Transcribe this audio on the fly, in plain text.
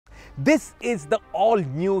This is the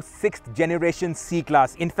all-new 6th generation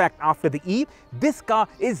C-Class. In fact, after the E, this car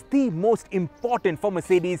is the most important for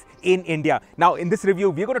Mercedes in India. Now, in this review,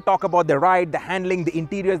 we're going to talk about the ride, the handling, the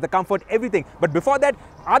interiors, the comfort, everything. But before that,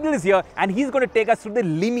 Adil is here and he's going to take us through the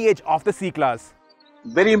lineage of the C-Class.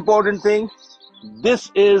 Very important thing, this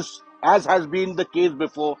is, as has been the case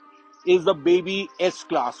before, is the baby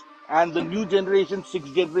S-Class, and the new generation,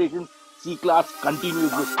 6th generation C-Class continues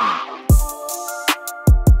this thing.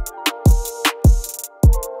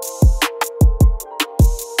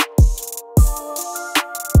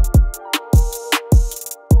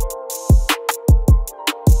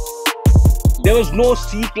 There was no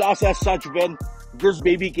C-Class as such when this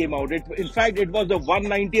baby came out. In fact, it was the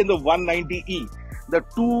 190 and the 190E. The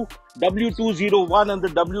two W201 and the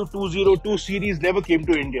W202 series never came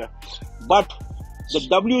to India. But the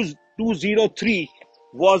W203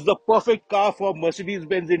 was the perfect car for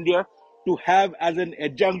Mercedes-Benz India to have as an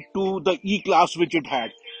adjunct to the E-Class which it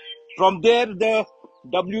had. From there, the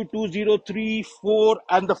W203, 4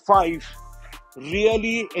 and the 5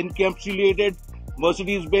 really encapsulated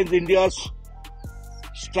Mercedes-Benz India's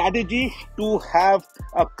strategy to have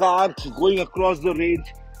a car going across the range.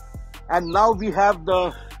 And now we have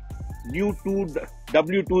the new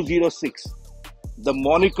W206. The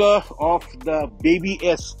moniker of the baby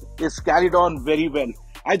S is carried on very well.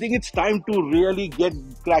 I think it's time to really get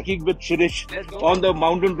cracking with Shirish on the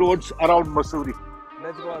mountain roads around Mussoorie.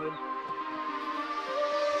 Let's go, Adil.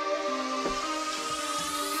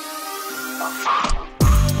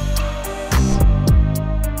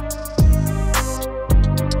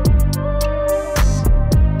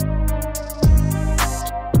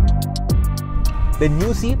 The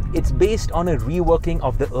new C, it's based on a reworking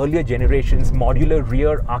of the earlier generation's modular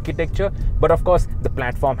rear architecture, but of course the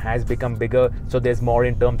platform has become bigger, so there's more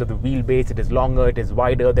in terms of the wheelbase. It is longer, it is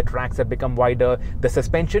wider, the tracks have become wider. The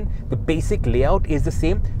suspension, the basic layout is the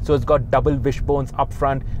same, so it's got double wishbones up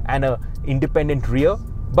front and a independent rear.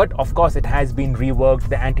 But of course it has been reworked,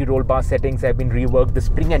 the anti-roll bar settings have been reworked, the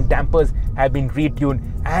spring and dampers have been retuned,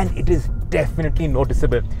 and it is definitely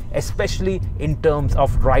noticeable, especially in terms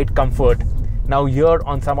of ride comfort. Now here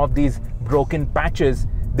on some of these broken patches,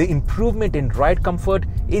 the improvement in ride comfort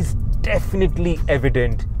is definitely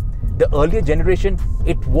evident. The earlier generation,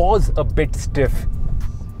 it was a bit stiff.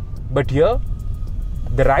 But here,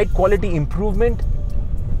 the ride quality improvement,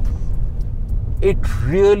 it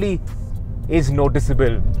really is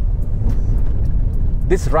noticeable.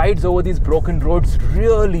 This rides over these broken roads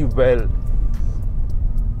really well.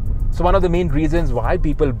 So one of the main reasons why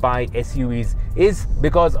people buy SUVs is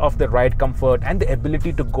because of the ride comfort and the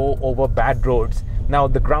ability to go over bad roads. Now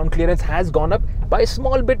the ground clearance has gone up by a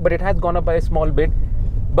small bit, but it has gone up by a small bit.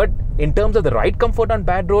 But in terms of the ride comfort on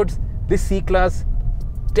bad roads, this C-Class,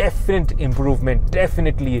 definite improvement,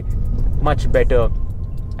 definitely much better.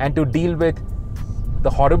 And to deal with the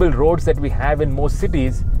horrible roads that we have in most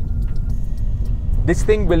cities, this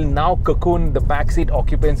thing will now cocoon the backseat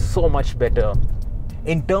occupants so much better.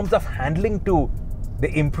 In terms of handling too,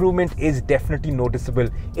 the improvement is definitely noticeable.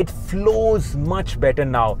 It flows much better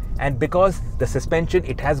now, and because the suspension,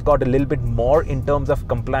 it has got a little bit more in terms of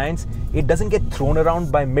compliance, it doesn't get thrown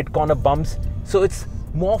around by mid-corner bumps, so it's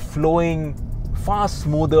more flowing, far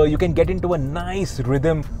smoother. You can get into a nice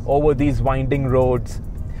rhythm over these winding roads.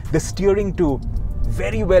 The steering too,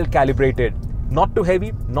 very well calibrated, not too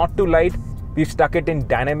heavy, not too light. We've stuck it in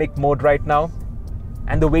dynamic mode right now,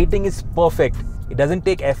 and the weighting is perfect. It doesn't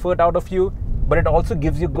take effort out of you, but it also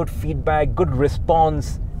gives you good feedback, good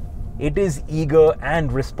response. It is eager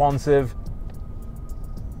and responsive.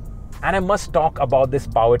 And I must talk about this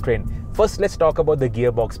powertrain. First, let's talk about the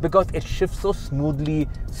gearbox, because it shifts so smoothly,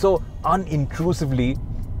 so unintrusively,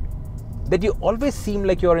 that you always seem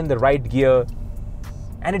like you're in the right gear,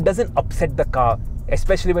 and it doesn't upset the car,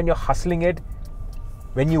 especially when you're hustling it.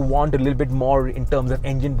 When you want a little bit more in terms of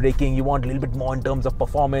engine braking, you want a little bit more in terms of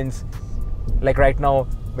performance. Like right now,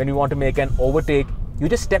 when you want to make an overtake, you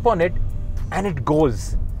just step on it and it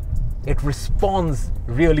goes. It responds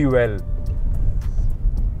really well.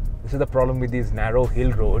 This is the problem with these narrow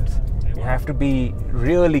hill roads. You have to be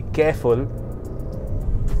really careful.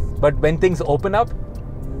 But when things open up,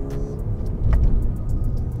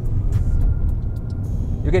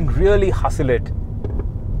 you can really hustle it.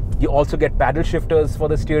 You also get paddle shifters for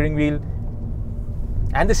the steering wheel.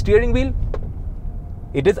 And the steering wheel,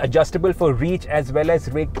 it is adjustable for reach as well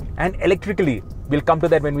as rake, and electrically. We'll come to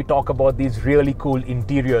that when we talk about these really cool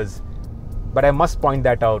interiors. But I must point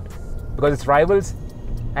that out because its rivals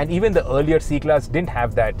and even the earlier C-Class didn't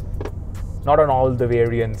have that. Not on all the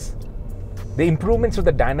variants. The improvements of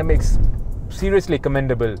the dynamics, seriously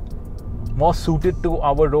commendable. more suited to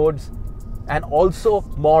our roads, and also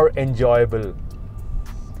more enjoyable.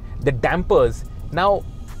 The dampers, now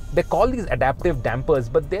they call these adaptive dampers,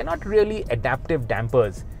 but they're not really adaptive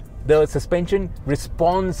dampers. The suspension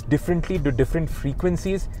responds differently to different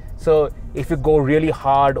frequencies. So if you go really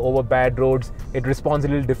hard over bad roads, it responds a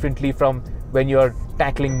little differently from when you're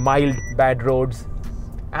tackling mild bad roads.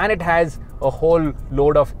 And it has a whole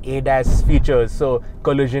load of ADAS features. So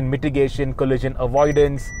collision mitigation, collision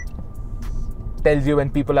avoidance, tells you when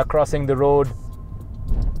people are crossing the road.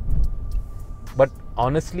 But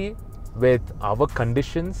honestly, with our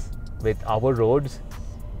conditions, with our roads,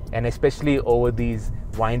 and especially over these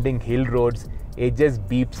winding hill roads, it just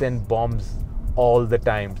beeps and bombs all the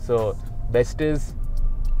time. So best is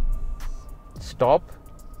stop.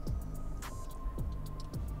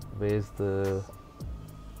 Where's the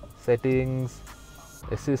settings,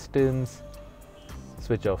 assistance,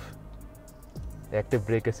 switch off. The active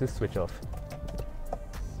brake assist, switch off.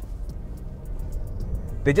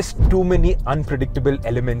 There are just too many unpredictable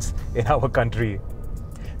elements in our country.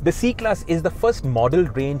 The C-Class is the first model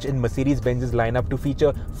range in Mercedes-Benz's lineup to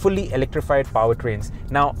feature fully electrified powertrains.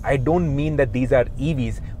 Now, I don't mean that these are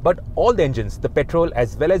EVs, but all the engines, the petrol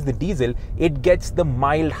as well as the diesel, it gets the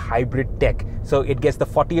mild hybrid tech. So it gets the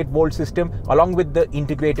 48-volt system along with the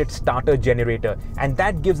integrated starter generator, and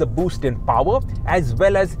that gives a boost in power as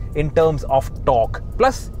well as in terms of torque.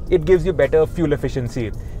 Plus, it gives you better fuel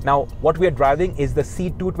efficiency. Now, what we are driving is the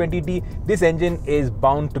C220D. This engine is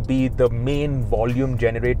bound to be the main volume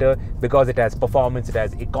generator because it has performance, it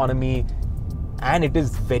has economy, and it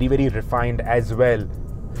is very, very refined as well.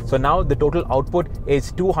 So now the total output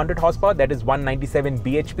is 200 horsepower, that is 197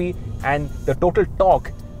 bhp, and the total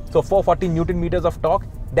torque, so 440 Newton meters of torque,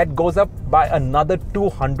 that goes up by another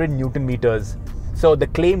 200 Newton meters. So the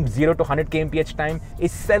claimed 0 to 100 kmph time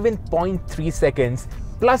is 7.3 seconds.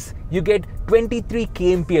 Plus you get 23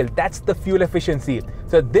 kmpl, that's the fuel efficiency.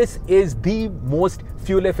 So this is the most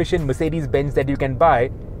fuel efficient Mercedes-Benz that you can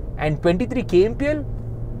buy, and 23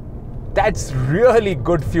 kmpl, that's really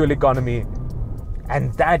good fuel economy,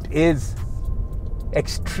 and that is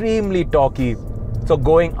extremely torquey. So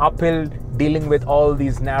going uphill, dealing with all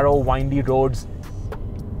these narrow windy roads,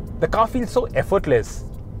 the car feels so effortless.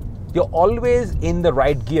 You're always in the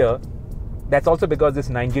right gear. That's also because this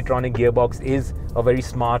 9G-tronic gearbox is a very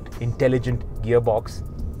smart, intelligent gearbox.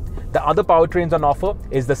 The other powertrains on offer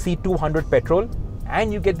is the C200 petrol,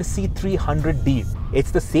 and you get the C300D.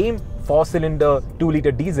 It's the same 4-cylinder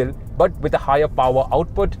 2-liter diesel, but with a higher power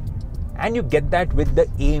output, and you get that with the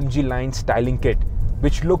AMG line styling kit,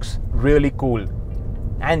 which looks really cool.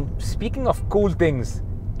 And speaking of cool things,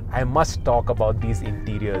 I must talk about these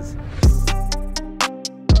interiors.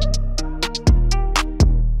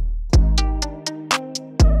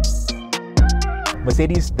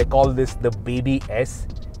 Mercedes, they call this the Baby S,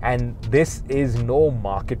 and this is no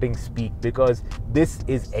marketing speak because this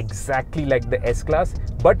is exactly like the S-Class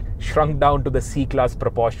but shrunk down to the C-Class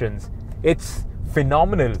proportions. It's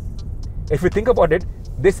phenomenal. If you think about it,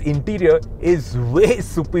 this interior is way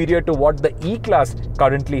superior to what the E-Class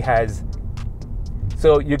currently has.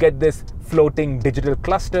 So you get this floating digital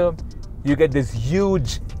cluster, you get this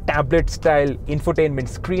huge tablet-style infotainment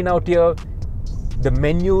screen out here. The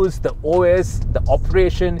menus, the OS, the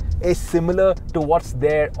operation is similar to what's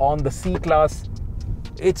there on the C-Class.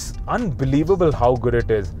 It's unbelievable how good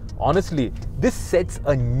it is. Honestly, this sets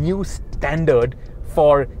a new standard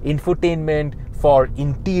for infotainment, for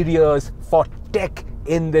interiors, for tech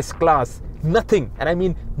in this class. Nothing, and I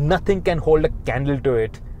mean nothing, can hold a candle to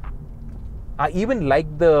it. I even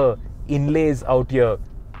like the inlays out here.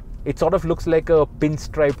 It sort of looks like a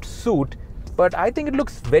pinstriped suit, but I think it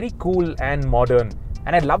looks very cool and modern.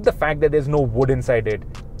 And I love the fact that there's no wood inside it.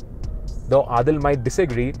 Though Adil might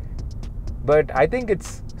disagree, but I think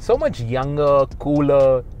it's so much younger,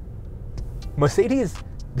 cooler. Mercedes,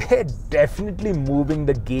 they're definitely moving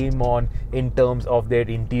the game on in terms of their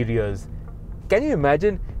interiors. Can you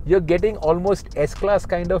imagine? You're getting almost S-Class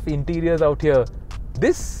kind of interiors out here.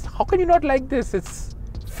 This, how can you not like this? It's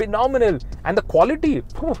phenomenal. And the quality,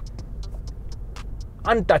 whew,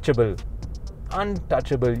 untouchable.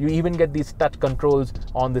 Untouchable. You even get these touch controls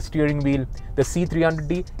on the steering wheel. The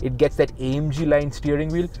C300D, it gets that AMG line steering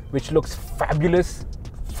wheel, which looks fabulous,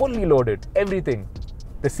 fully loaded, everything.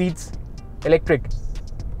 The seats, electric.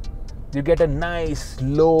 You get a nice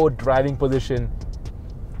low driving position.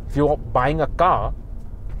 If you're buying a car,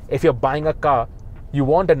 you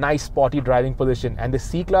want a nice sporty driving position, and the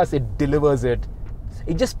C-Class, it delivers it.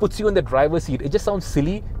 It just puts you in the driver's seat. It just sounds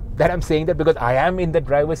silly that I'm saying that because I am in the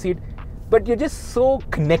driver's seat, but you're just so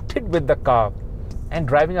connected with the car. And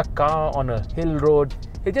driving a car on a hill road,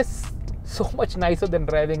 it's just So much nicer than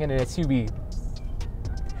driving in an SUV.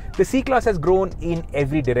 The C-Class has grown in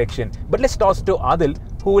every direction. But let's toss to Adil,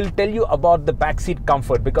 who will tell you about the backseat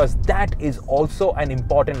comfort, because that is also an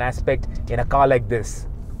important aspect in a car like this.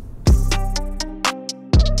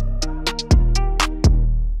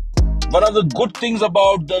 One of the good things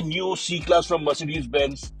about the new C-Class from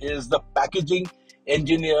Mercedes-Benz is the packaging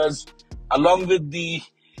engineers, along with the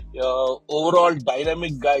overall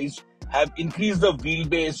dynamic guys, have increased the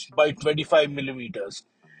wheelbase by 25 millimeters,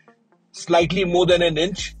 slightly more than an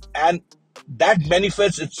inch, and that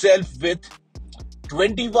manifests itself with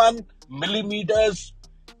 21 millimeters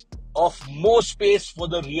of more space for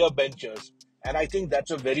the rear benches. And I think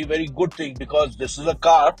that's a very, very good thing, because this is a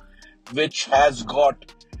car which has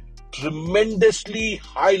got tremendously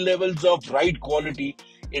high levels of ride quality.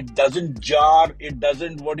 It doesn't jar, it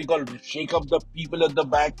doesn't shake up the people at the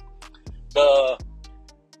back. The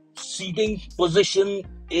seating position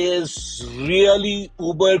is really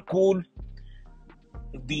uber cool.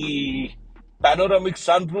 The panoramic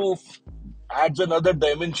sunroof adds another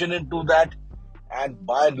dimension into that, and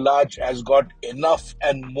by and large has got enough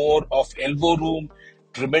and more of elbow room,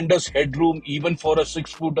 tremendous headroom even for a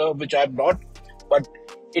 6-footer, which I'm not, but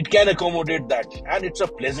it can accommodate that, and it's a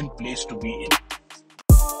pleasant place to be in.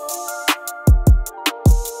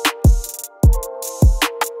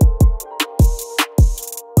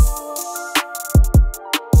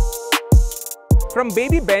 From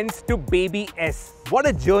baby Benz to baby S, what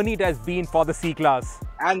a journey it has been for the C-Class.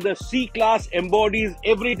 And the C-Class embodies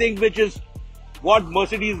everything which is what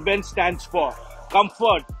Mercedes-Benz stands for: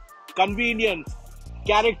 comfort, convenience,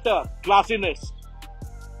 character, classiness.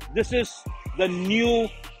 This is the new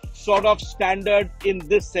sort of standard in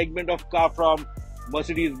this segment of car from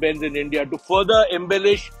Mercedes-Benz in India, to further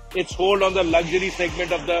embellish its hold on the luxury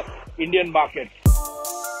segment of the Indian market.